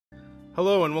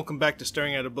Hello and welcome back to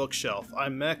Staring at a Bookshelf.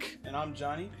 I'm Mech. And I'm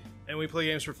Johnny. And we play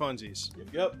games for funsies.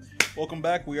 Yep. Welcome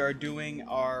back. We are doing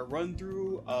our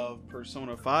run-through of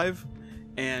Persona 5.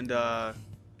 And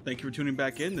thank you for tuning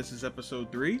back in. This is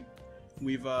episode 3.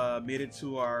 We've made it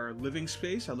to our living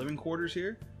space, our living quarters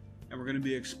here. And we're going to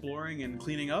be exploring and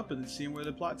cleaning up and seeing where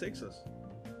the plot takes us.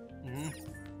 Mm-hmm.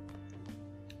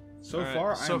 So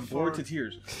far, I'm bored to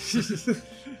tears.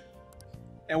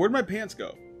 And where'd my pants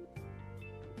go?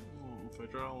 If I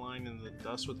draw a line in the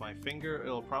dust with my finger,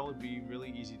 it'll probably be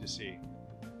really easy to see.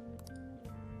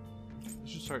 I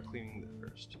should start cleaning that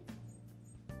first.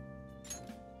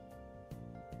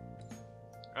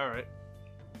 Alright,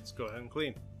 let's go ahead and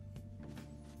clean.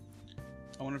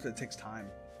 I wonder if it takes time.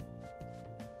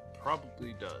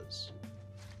 Probably does.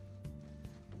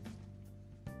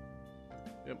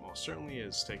 It most certainly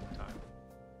is taking time.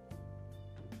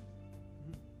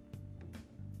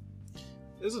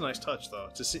 It is a nice touch, though,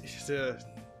 to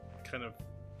kind of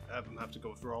have him have to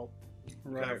go through all,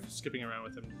 kind of skipping around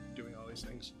with him, doing all these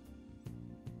things.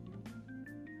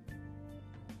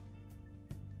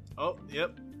 Oh,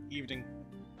 yep, evening.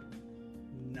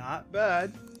 Not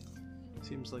bad.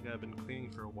 Seems like I've been cleaning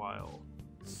for a while.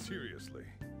 Seriously.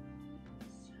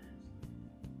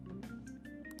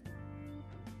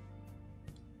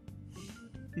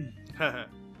 Haha.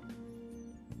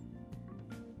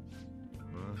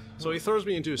 So he throws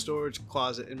me into a storage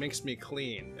closet and makes me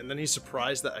clean, and then he's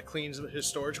surprised that I cleaned his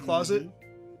storage closet.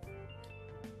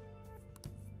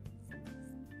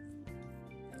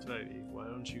 Tonight, why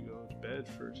don't you go to bed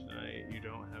for tonight? You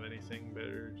don't have anything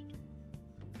better to do.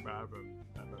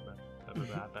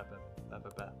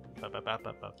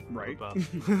 Right.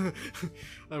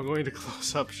 I'm going to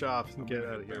close up shop and get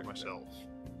out of here myself.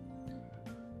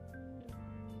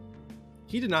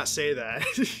 He did not say that.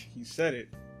 He said it.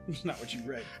 It's not what you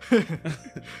read.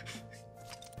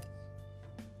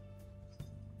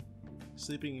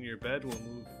 Sleeping in your bed will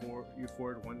move you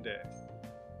forward one day.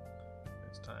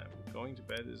 It's time. Going to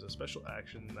bed is a special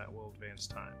action that will advance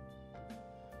time.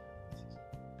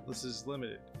 This is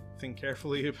limited. Think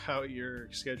carefully about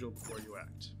your schedule before you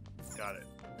act. Got it.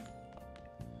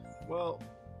 Well,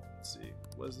 let's see.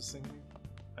 What does this thing mean?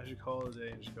 I should call it a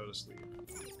day and just go to sleep.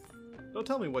 Don't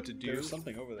tell me what to do. There's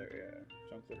something over there, yeah.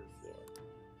 Junk litter floor.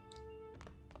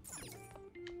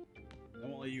 They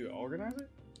won't let you organize it?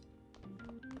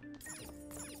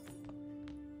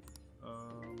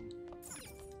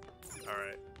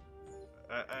 Alright.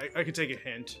 I could take a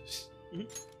hint.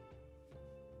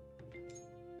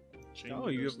 Oh,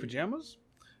 you have pajamas?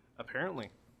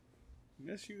 Apparently.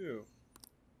 Yes, you do.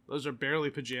 Those are barely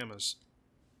pajamas.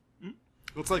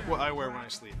 Looks like what I wear when I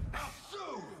sleep.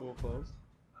 Full clothes?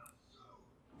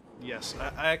 Yes,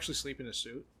 I actually sleep in a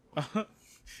suit.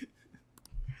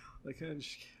 I can't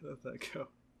just let that go.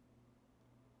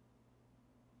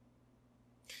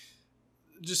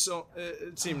 Just so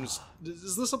it seems,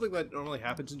 is this something that normally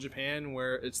happens in Japan,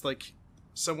 where it's like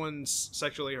someone's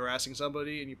sexually harassing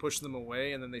somebody and you push them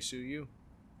away and then they sue you?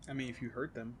 I mean, if you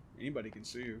hurt them, anybody can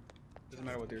sue you. Doesn't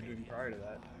matter what they were doing prior to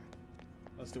that,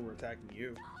 unless they were attacking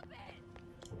you.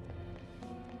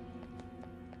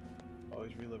 Oh,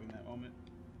 he's reliving that moment.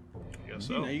 I guess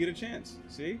so. Now you get a chance.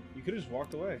 See, you could have just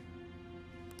walked away.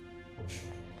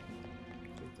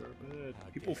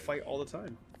 People fight all the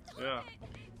time. Yeah.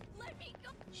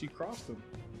 She crossed him.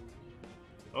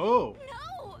 Oh.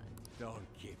 No. Don't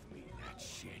give me that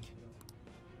shit.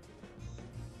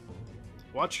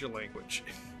 Watch your language.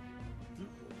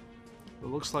 It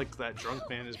looks like that drunk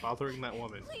man is bothering that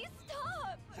woman. Please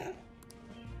stop.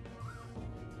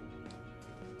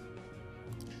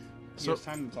 So it's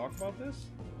time to talk about this?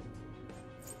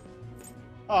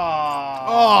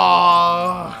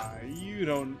 You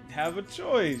don't have a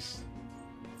choice.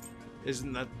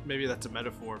 Isn't that, maybe that's a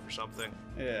metaphor for something?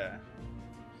 Yeah.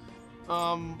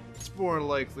 It's more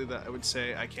likely that I would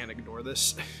say I can't ignore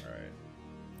this. Alright.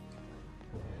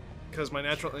 Because my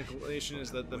natural inclination is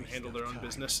that them handle their own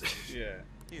business. Yeah.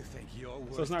 You think you're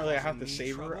worth So it's not really I have to causing me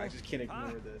save her, trouble? I just can't ignore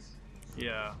Huh? this.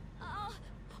 Yeah. I'll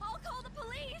call the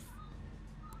police.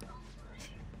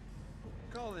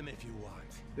 Call them if you want.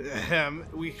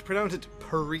 We pronounce it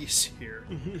Paris here.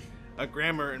 A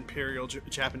grammar imperial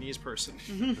Japanese person.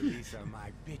 These are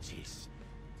my bitches.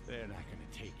 They're not gonna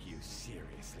take you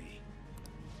seriously.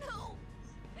 No.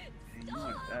 You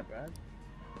weren't that bad.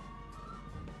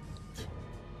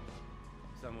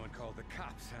 Someone called the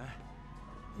cops, huh?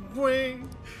 Boing!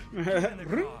 In the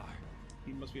car.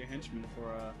 He must be a henchman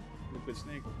for Liquid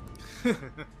Snake.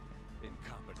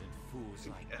 Incompetent fools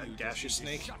like A you gaseous just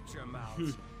need to snake? shut your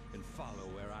mouths and follow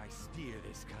where I steer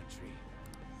this country.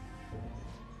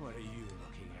 What are you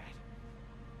looking at?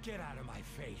 Get out of my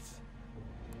face.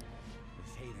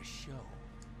 This ain't a show.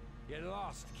 Get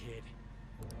lost, kid.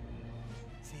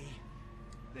 See?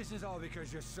 This is all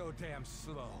because you're so damn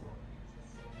slow.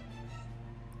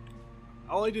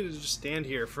 All I did is just stand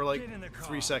here for like Get in the car.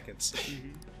 3 seconds.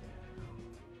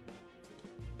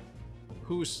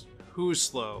 Who's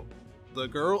slow? The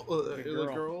girl, the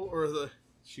girl, or the?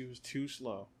 She was too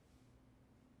slow.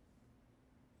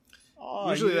 Oh,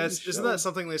 Usually you didn't isn't show- that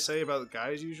something they say about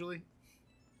guys usually?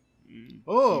 Mm.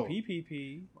 Oh,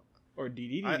 PPP or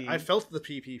DDD. I felt the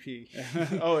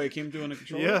PPP. Oh, it came through on the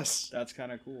controller. Yes. That's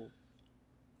kind of cool.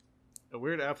 A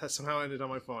weird app that somehow ended on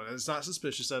my phone, and it's not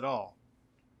suspicious at all.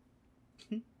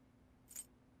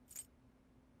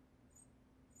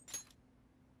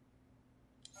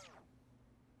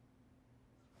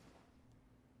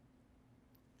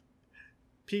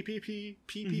 PPP,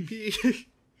 PPP.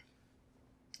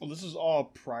 Well, this is all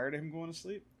prior to him going to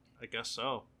sleep. I guess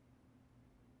so.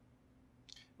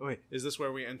 Oh, wait, is this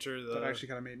where we enter the? That actually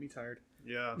kind of made me tired.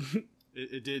 Yeah,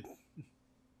 it did.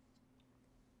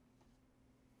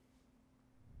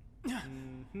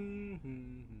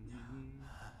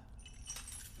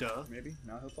 Duh. Maybe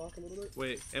now he'll talk a little bit.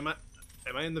 Wait, am I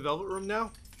in the Velvet Room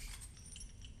now?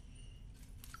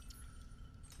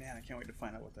 Man, I can't wait to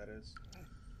find out what that is.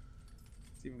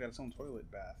 It's even got its own toilet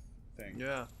bath thing.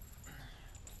 Yeah.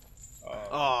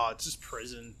 Oh, it's just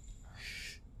prison.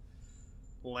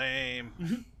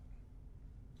 Lame.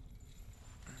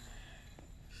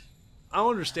 I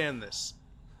don't understand this.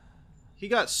 He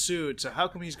got sued, so how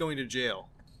come he's going to jail?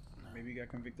 Maybe he got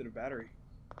convicted of battery.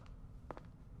 I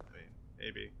mean,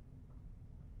 maybe.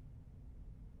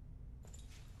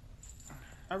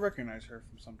 I recognize her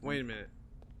from something. Wait a minute.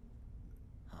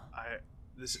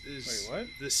 This is. Wait, what?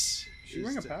 This. Is she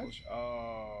wearing a patch?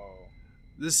 Oh.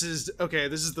 This is okay.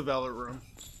 This is the Velvet Room.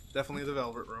 Definitely the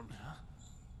Velvet Room.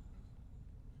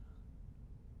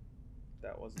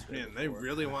 That wasn't. Man, they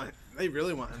really want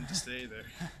him to stay there.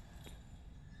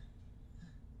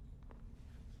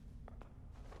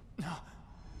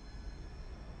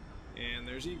 And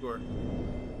there's Igor.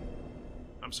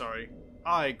 I'm sorry,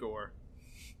 Igor.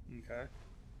 Okay.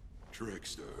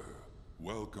 Trickster,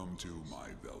 welcome to my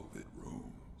velvet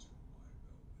room.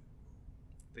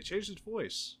 They changed his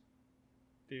voice.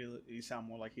 Did he sound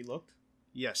more like he looked?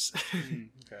 Yes.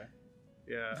 Okay.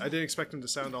 Yeah, I didn't expect him to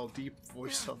sound all deep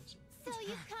voice tones. So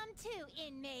you've come too,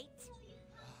 inmate.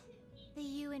 The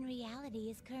you in reality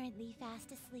is currently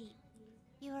fast asleep.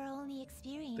 You are only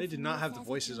experiencing. They did not this have the as a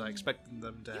voices I dream. expected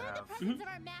them to You're have. the presence of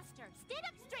our master. Stand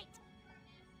up straight.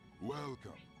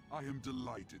 Welcome. I am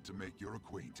delighted to make your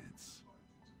acquaintance.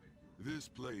 This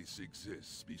place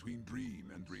exists between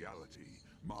dream and reality,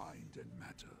 mind and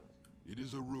matter. It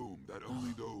is a room that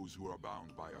only those who are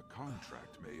bound by a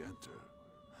contract may enter.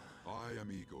 I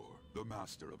am Igor, the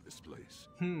master of this place.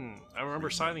 I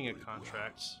remember signing a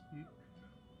contract.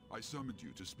 I summoned you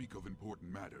to speak of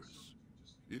important matters.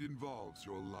 It involves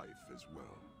your life as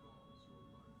well.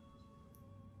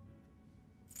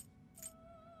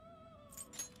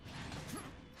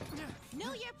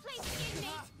 Know your place, inmate.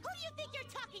 Who do you think you're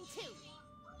talking to?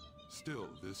 Still,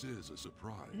 this is a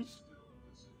surprise.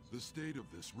 The state of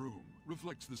this room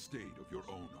reflects the state of your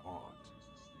own heart.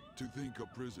 To think a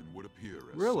prison would appear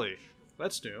as Really? such.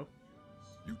 That's new.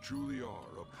 You truly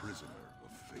are a prisoner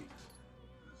of fate.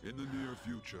 In the near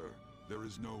future, there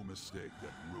is no mistake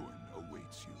that ruin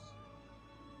awaits you.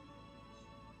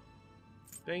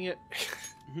 Dang it.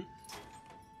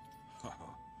 Haha,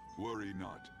 worry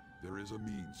not. There is a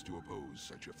means to oppose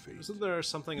such a fate. Wasn't there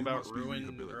something You about must be ruin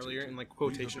rehabilitated. earlier in like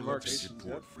quotation marks?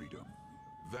 Rehabilitated toward freedom.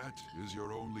 That is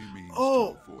your only means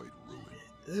Oh! to avoid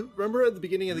ruin. Remember at the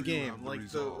beginning of the Do you game, have the like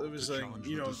resolve it was to like, challenge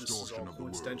you the know, this is distortion all of the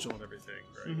coincidental world? and everything,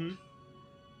 right? Mm-hmm.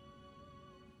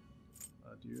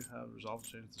 Do you have resolve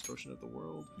to change the distortion of the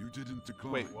world? You didn't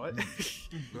decline. Wait, what?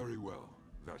 Very well.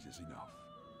 That is enough.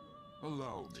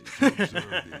 Allow me to observe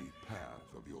the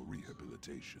path of your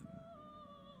rehabilitation.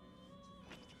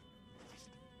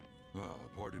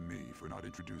 Pardon me for not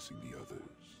introducing the others.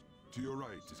 To your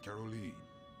right is Caroline.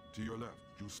 To your left,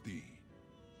 Justine.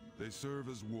 They serve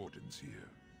as wardens here.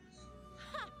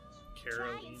 Try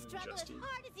Caroline and and struggle Justine. as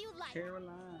hard as you like.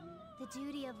 Caroline. The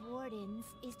duty of wardens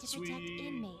is to protect Sweet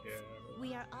inmates. Caroline.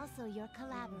 We are also your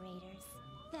collaborators.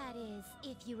 That is,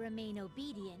 if you remain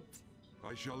obedient.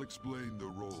 I shall explain the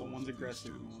roles So one's of these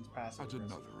aggressive two and one's passive at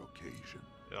aggressive. another occasion.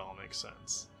 It all makes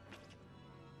sense.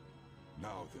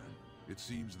 Now then, it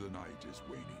seems the night is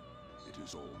waning. It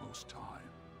is almost time.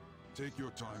 Take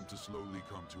your time to slowly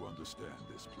come to understand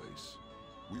this place.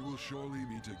 We will surely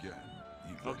meet again,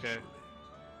 eventually. Okay.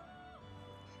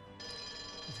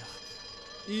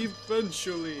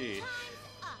 Eventually.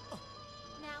 Time's up.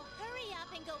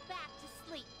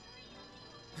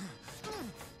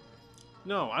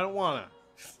 No, I don't wanna.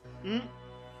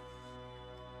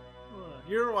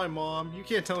 You're my mom. You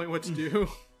can't tell me what to do.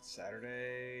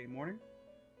 Saturday morning.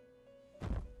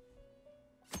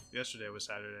 Yesterday was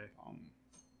Saturday.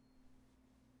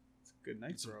 It's a good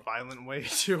night, It's a bro. violent way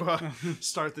to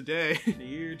start the day. The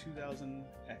year 2000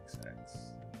 XX.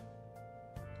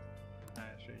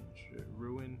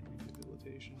 Ruin,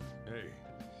 rehabilitation. Hey,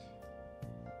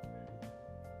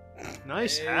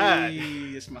 Nice hat.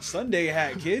 It's my Sunday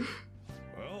hat, kid.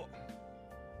 well,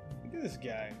 Look at this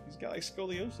guy. He's got like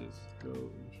scoliosis. Go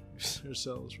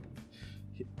yourselves.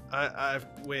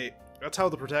 Wait. That's how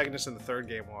the protagonist in the third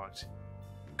game walked.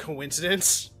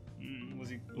 Coincidence? Was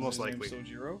Most his name likely.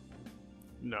 Sojiro?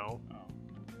 No. Oh.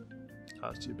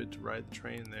 Cost you a bit to ride the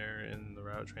train there, and the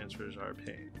route transfers are a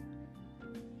pain.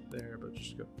 There, but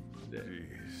just go. There.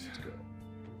 jeez. Let's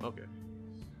go. Okay.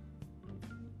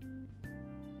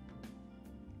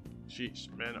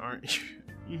 Jeez, man, aren't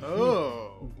you?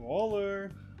 Oh.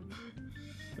 Baller.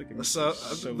 Look at So,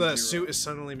 Sub-Zero. the suit is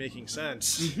suddenly making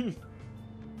sense.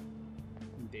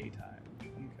 Daytime.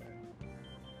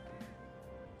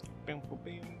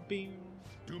 Okay.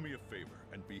 Do me a favor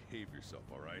and behave yourself,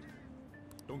 all right?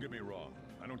 Don't get me wrong.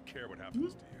 I don't care what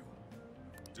happens to you.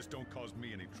 Just don't cause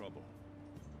me any trouble.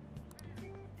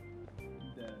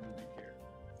 Then you care.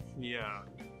 Yeah.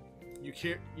 You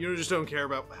care. You just don't care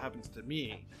about what happens to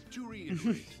me. To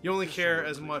reiterate, You only this care summer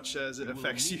as much as it you will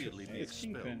affects you. immediately be It's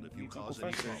expelled Kingpin. if you He's a cause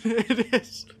any professor. trouble. It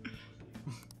is.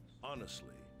 Honestly,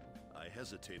 I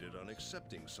hesitated on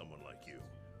accepting someone like you,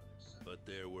 but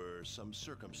there were some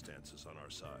circumstances on our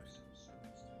side.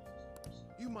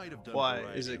 You might have done. Why? a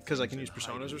variety Is it of 'cause I things can in use personas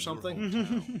hiding or in your something?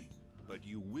 hometown, but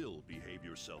you will behave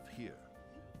yourself here.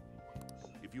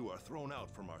 If you are thrown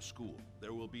out from our school,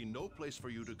 there will be no place for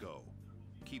you to go.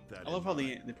 Keep that. I love in how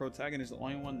mind. the protagonist is the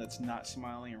only one that's not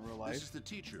smiling in real This is life. the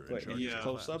teacher in But in charge these of the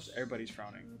close-ups, class. everybody's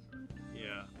frowning.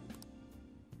 Yeah.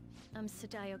 I'm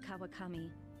Sadayo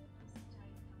Kawakami.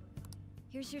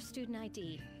 Here's your student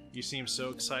ID. You seem so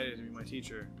excited to be my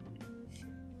teacher.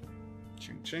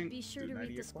 Ching ching. Be sure to Student read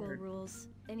ID the school acquired. rules.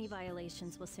 Any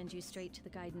violations will send you straight to the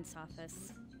guidance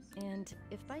office. And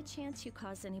if by chance you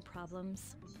cause any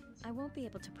problems, I won't be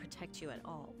able to protect you at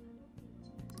all.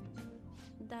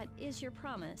 That is your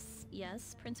promise,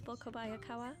 yes, Principal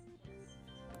Kobayakawa?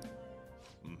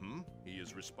 Mm-hmm. He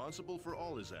is responsible for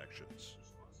all his actions.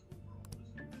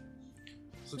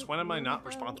 Since when am I Really, not bro?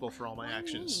 responsible for all my Why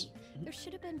actions? me? There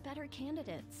should have been better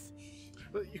candidates.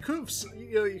 But you could have,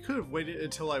 you could have waited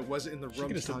until I wasn't in the She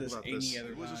room could to have said talk this about any this.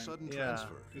 other It was a time. sudden Yeah. transfer.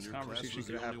 and This your class conversation was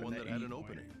could the have only one happened that at had an any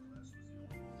opening.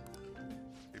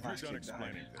 If you're Last done kid died.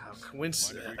 explaining How,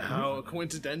 things, mind if we go? how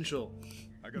coincidental.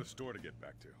 I got a store to get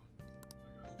back to.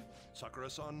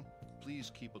 Sakura-san, please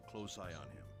keep a close eye on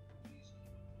him.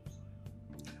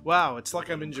 Wow, it's like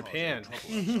I'm in Don't cause Japan.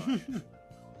 any trouble outside.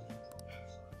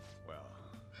 Well,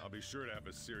 I'll be sure to have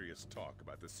a serious talk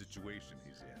about the situation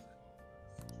he's in.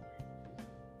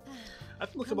 I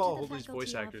have to look Come up to all the of these faculty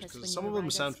voice actors office when because some you of them arrive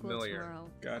at sound school familiar. tomorrow.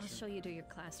 Gotcha. I'll show you to your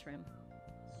classroom.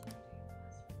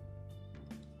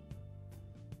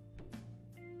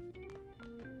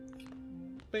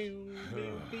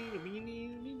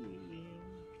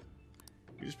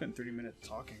 You just spent 30 minutes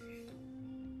talking.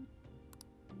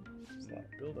 There's a lot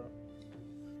of build up.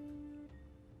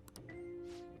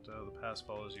 So the pass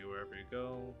follows you wherever you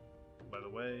go. By the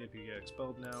way, if you get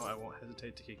expelled now, I won't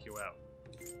hesitate to kick you out.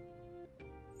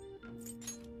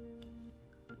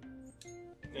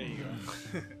 There you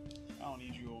go. I don't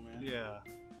need you, old man. Yeah.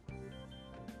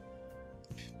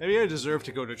 Maybe I deserve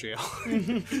to go to jail.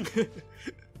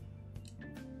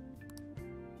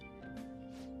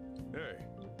 Hey,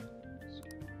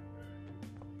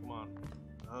 Come on.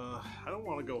 I don't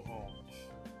want to go home.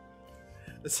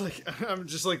 It's like I'm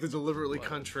just like the deliberately What a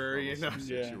contrary, you know.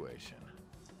 troublesome Yeah. situation.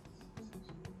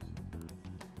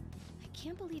 I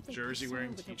can't believe they Jersey put wearing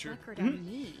someone with a teacher? record on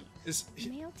me. Is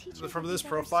Male teacher from that this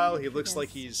we've ever profile, seen he for looks like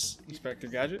this. he's Inspector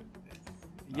Gadget?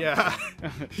 yeah,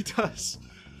 he does.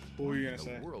 What were you gonna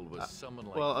say? The world was someone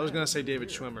like Well, I was that gonna say over David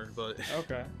here. Schwimmer, but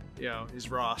Okay. you know, he's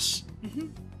Ross. A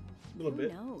little Who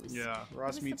bit. knows? Yeah.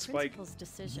 Ross it was meets the Spike. principal's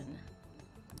decision.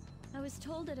 I was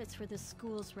told that it's for the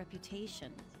school's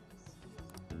reputation.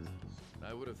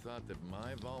 I would have thought that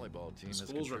my volleyball team has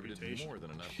School's contributed reputation. more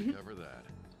than enough to cover that.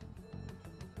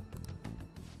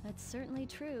 That's certainly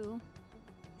true.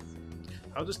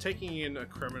 How does taking in a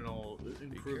criminal Be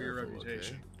improve your careful,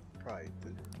 reputation? Probably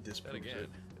Then disproves again, it.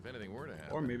 if anything were to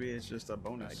happen, Or maybe it's just a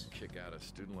bonus. I'd kick out a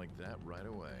student like that right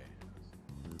away.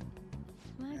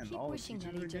 I Man, keep all the wishing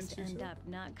that teachers are he'd just against you, end so? up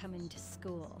not coming to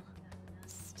school.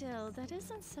 Still, that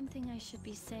isn't something I should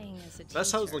be saying as a teacher. That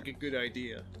sounds like a good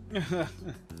idea.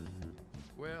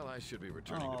 Well, I should be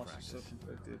returning to Oh, practice. so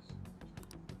conflicted.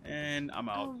 And I'm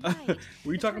out. Oh, right.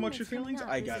 Were you The talking about your tournament's coming feelings? up,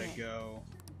 I isn't gotta it? go.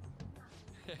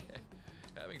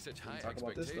 Having such high talk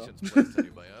about this, though. expectations placed on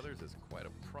you by others is quite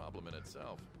a problem in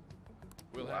itself.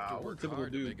 We'll have Wow, to work typical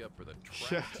hard dude. to make up for the Yeah,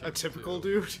 track a ticket, typical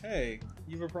too. dude. Hey,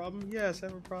 you have a problem? Yes, I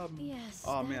have a problem. Yes,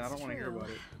 Oh man, I that's don't want to hear true. about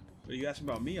it. But you ask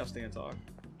about me, I'll stay and talk.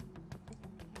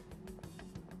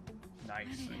 Why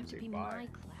Nice. did it Let me have to say be bye. my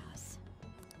class?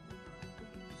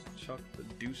 Chuck the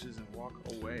deuces and walk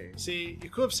away. See, you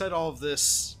could have said all of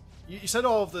this. You said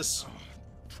all of this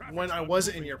when I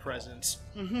wasn't in your presence.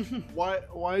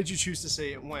 Why did you choose to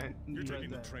say it when? You're you read taking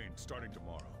the that? train starting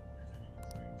tomorrow.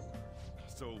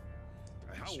 So,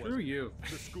 how Screw was it? you.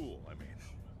 The school, I mean.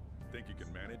 Think you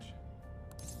can manage?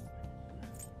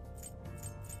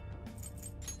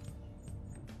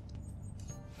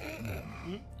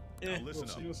 Eh, Now listen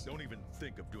we'll up. see. Don't even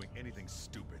think of doing anything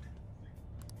stupid.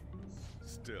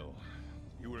 Still,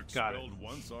 you were Got it. expelled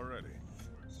once already.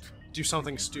 Do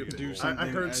something stupid. Do I something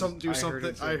heard as some. Do I heard something.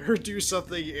 it I said. heard do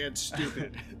something and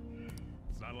stupid.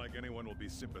 It's not like anyone will be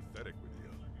sympathetic with you.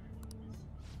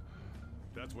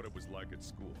 That's what it was like at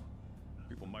school.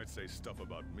 People might say stuff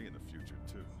about me in the future,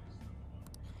 too.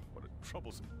 What a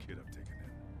troublesome kid I've taken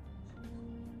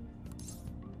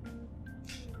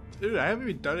in. Dude, I haven't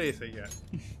even done anything yet.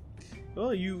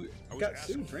 Well, you I was got asked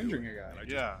sued to for do injuring it, your and I guy.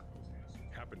 just Yeah,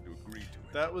 happened to agree to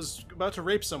it. that was about to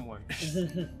rape someone.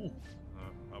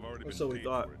 I've already been So we paid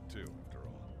thought. for it, too, after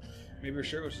all. Maybe her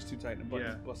shirt was just too tight and the button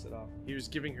Yeah. busted off. He was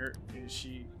giving her.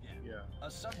 She. Yeah. A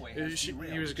subway He has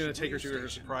derailed was gonna at take her to Shibuya her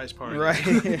Station. surprise party.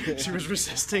 Right. She was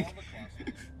resisting.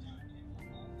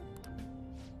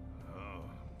 Oh,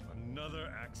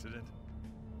 another accident.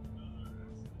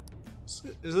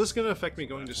 Is this gonna affect me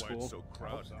going to That's why school? it's so I hope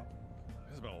crowded. so.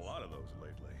 There's been a lot of those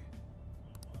lately.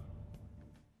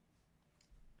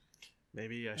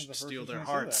 Maybe I That's should the first steal person their to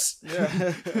say hearts.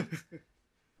 that. Yeah.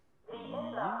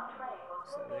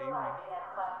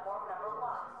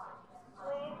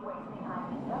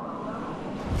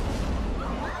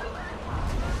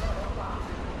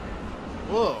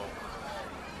 Whoa.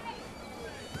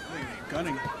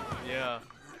 Gunning. Yeah.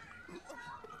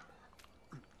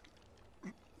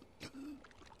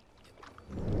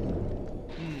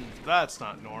 That's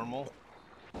not normal.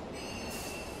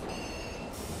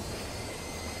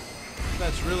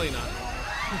 That's really not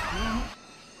normal.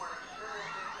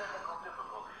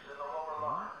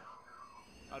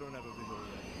 I don't have a visual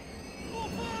yet.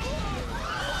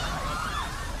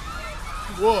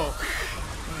 Whoa.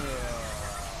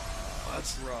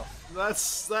 That's rough. That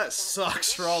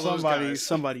sucks for all those guys.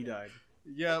 Somebody died.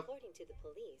 Yep. According to the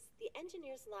police, the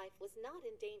engineer's life was not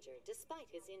in danger despite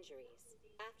his injuries.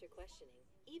 After questioning,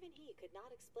 even he could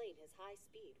not explain his high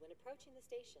speed when approaching the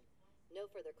station. No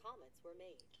further comments were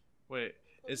made. Wait,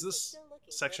 is Police are this still looking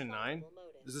for a section 9? possible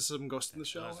motive. Is this some Ghost in the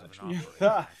Shell? Because of actually? an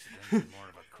operating accident and more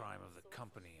of a crime of the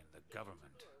company and the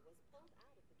government.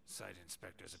 Site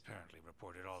inspectors apparently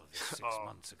reported all of this 6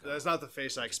 months ago. That's not the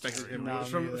face I expected him. No,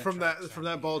 from neither. from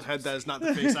that bald head, that is not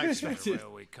the face I The expected.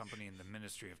 railway company and the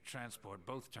Ministry of Transport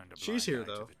both turned a blind She's here, eye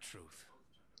to though. the truth.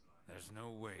 There's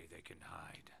no way they can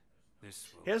hide. This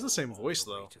will He has the same go all voice,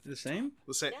 the way though. to The same?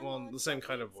 The same, Now well, on the to same our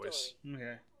kind of main voice. story.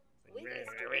 Okay. Witness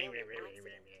derailment accident.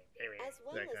 As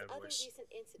well That as kind of other voice. recent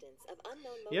incidents of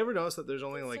unknown motives, You ever notice that there's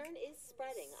only like concern is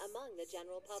spreading among the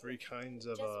general public. 3 kinds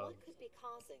of Just what could be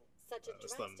causing such a let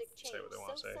them drastic say change what they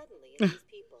wanna so say. suddenly in these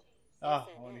people? Ah, I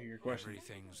SNN. want to hear your question.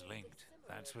 Everything's linked.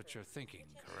 That's what you're thinking,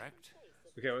 correct?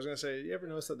 Okay, I was gonna say, you ever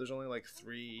notice that there's only like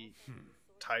 3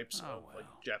 types Oh, of like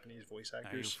well. Japanese voice Are you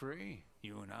actors? free?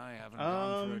 You and I haven't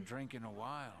gone for a Um, drink in a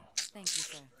while. Thank you,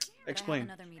 sir. But Explain. I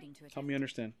have another meeting to Help attend. me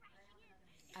understand.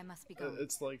 I must be going.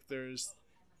 It's like there's,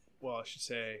 well, I should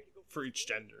say for each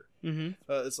gender. Mm-hmm.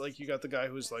 It's like you got the guy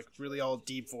who's like really all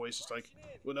deep voice, it's like,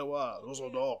 well, no,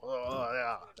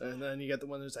 yeah. And then you get the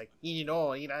one who's like, and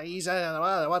Mm-hmm.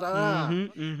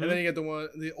 then you get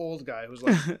the old guy who's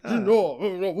like,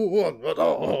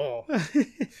 no.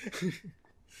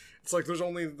 It's like there's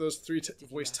only those 3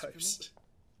 voice types.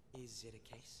 Is it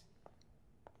a case?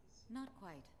 Not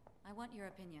quite. I want your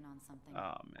opinion on something.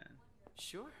 Oh man.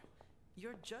 Sure.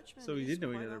 Your judgment So we is did know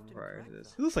each quite other often prior to correct, this.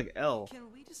 though. He looks like L.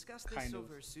 Can we discuss this Kind of.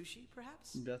 over sushi,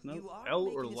 perhaps? Death Note? You are L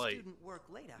or making a light? student work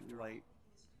late after all. Light.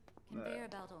 Conveyor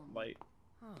belt only. Light.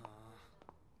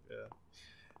 Yeah.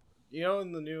 You know,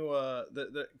 in the new,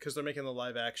 because they're making the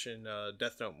live action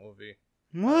Death Note movie.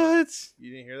 What?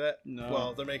 You didn't hear that? No.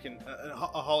 Well, they're making a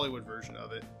Hollywood version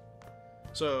of it.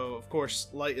 So, of course,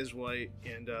 light is white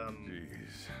and Jeez.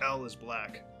 L is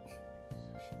black.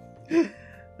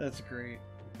 That's great.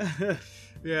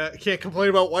 Yeah, can't complain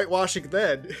about whitewashing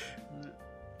then.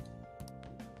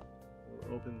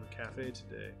 cafe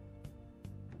today.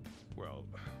 Well,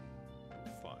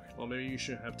 fine. Well, maybe you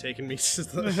shouldn't have taken me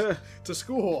to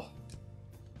school.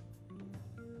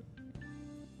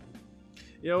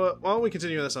 You know what? Why don't we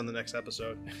continue this on the next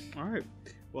episode? All right.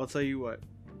 Well, I'll tell you what.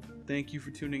 Thank you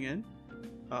for tuning in.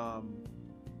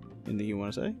 Anything you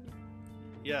want to say?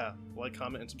 Yeah. Like,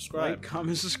 comment, and subscribe. Like,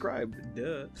 comment, subscribe.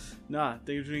 Duh. Nah, thank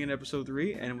you for tuning in to episode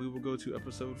 3, and we will go to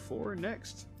episode 4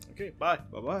 next. Okay, bye.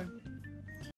 Bye-bye.